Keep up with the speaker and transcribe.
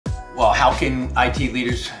Well, how can IT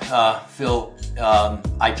leaders fill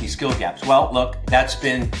IT skill gaps? Well, look, that's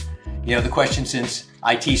been, the question since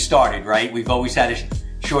IT started, right? We've always had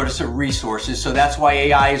a shortage of resources, so that's why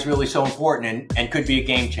AI is really so important and could be a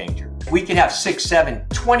game changer. We could have 6, 7,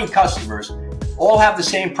 20 customers all have the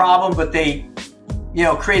same problem, but they,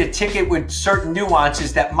 create a ticket with certain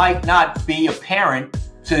nuances that might not be apparent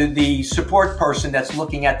to the support person that's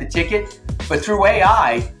looking at the ticket. But through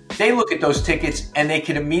AI, they look at those tickets and they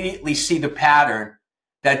can immediately see the pattern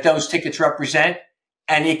that those tickets represent,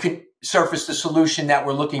 and it could surface the solution that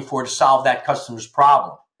we're looking for to solve that customer's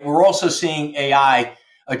problem. We're also seeing AI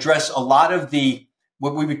address a lot of the,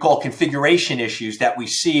 what we would call configuration issues that we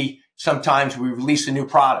see sometimes we release a new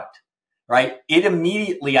product, right? It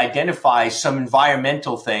immediately identifies some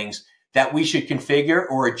environmental things that we should configure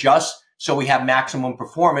or adjust so we have maximum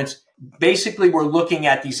performance. Basically, we're looking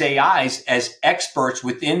at these AIs as experts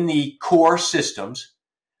within the core systems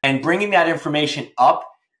and bringing that information up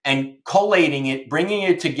and collating it, bringing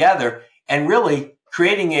it together, and really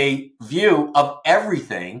creating a view of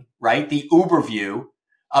everything, right? The Uber view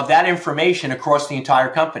of that information across the entire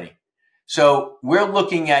company. So we're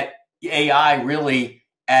looking at AI really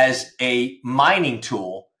as a mining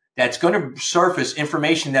tool that's going to surface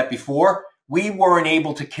information that before we weren't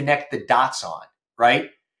able to connect the dots on, right?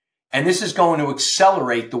 And this is going to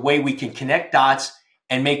accelerate the way we can connect dots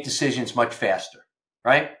and make decisions much faster,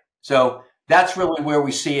 right? So that's really where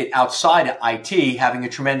we see it outside of IT having a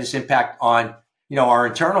tremendous impact on, our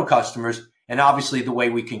internal customers and obviously the way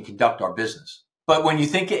we can conduct our business. But when you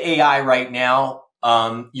think of AI right now,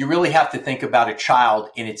 you really have to think about a child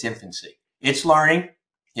in its infancy. It's learning,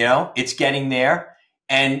 it's getting there,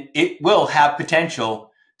 and it will have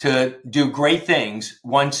potential to do great things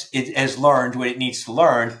once it has learned what it needs to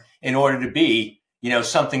learn in order to be,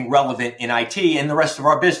 something relevant in IT and the rest of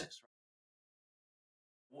our business.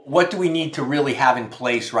 What do we need to really have in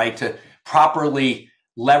place, right, to properly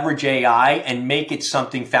leverage AI and make it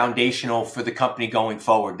something foundational for the company going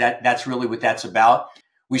forward? That's really what that's about.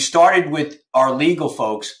 We started with our legal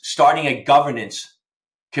folks starting a governance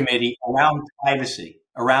committee around privacy,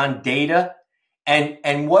 around data,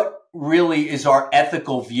 and what really is our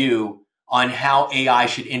ethical view on how AI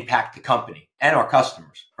should impact the company and our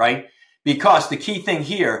customers, right? Because the key thing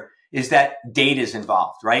here is that data is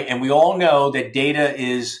involved, right? And we all know that data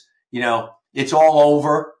is, it's all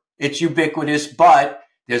over, it's ubiquitous, but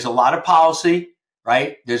there's a lot of policy,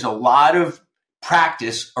 right? There's a lot of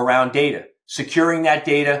practice around data, securing that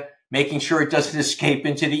data, making sure it doesn't escape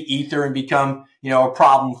into the ether and become, a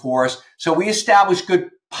problem for us. So we established good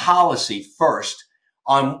policy first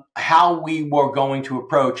on how we were going to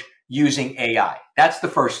approach using AI. That's the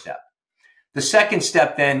first step. The second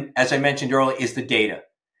step then, as I mentioned earlier, is the data.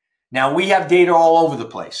 Now we have data all over the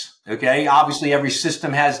place. Okay. Obviously every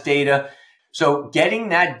system has data. So getting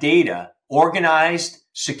that data organized,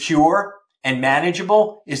 secure, and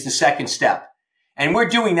manageable is the second step. And we're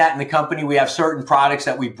doing that in the company. We have certain products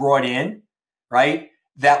that we brought in, right,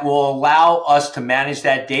 that will allow us to manage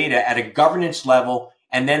that data at a governance level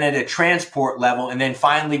and then at a transport level. And then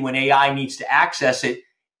finally, when AI needs to access it,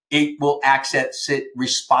 it will access it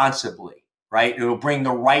responsibly, right? It will bring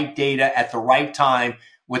the right data at the right time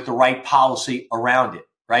with the right policy around it,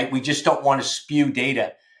 right? We just don't want to spew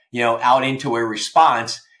data, out into a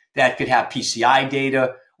response that could have PCI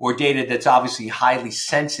data or data that's obviously highly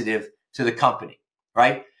sensitive to the company,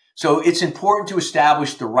 right? So it's important to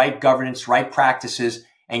establish the right governance, right practices,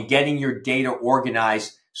 and getting your data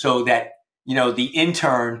organized so that, the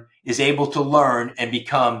intern is able to learn and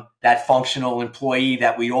become that functional employee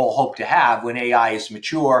that we all hope to have when AI is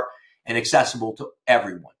mature and accessible to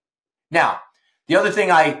everyone. Now, the other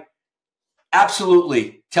thing I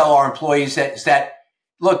absolutely tell our employees is that,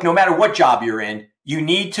 look, no matter what job you're in, you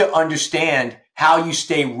need to understand how you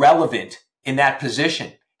stay relevant in that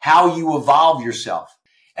position, how you evolve yourself.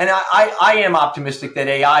 And I am optimistic that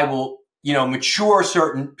AI will, mature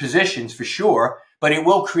certain positions for sure, but it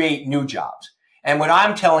will create new jobs. And what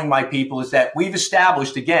I'm telling my people is that we've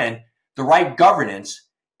established, again, the right governance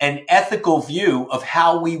and ethical view of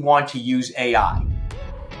how we want to use AI.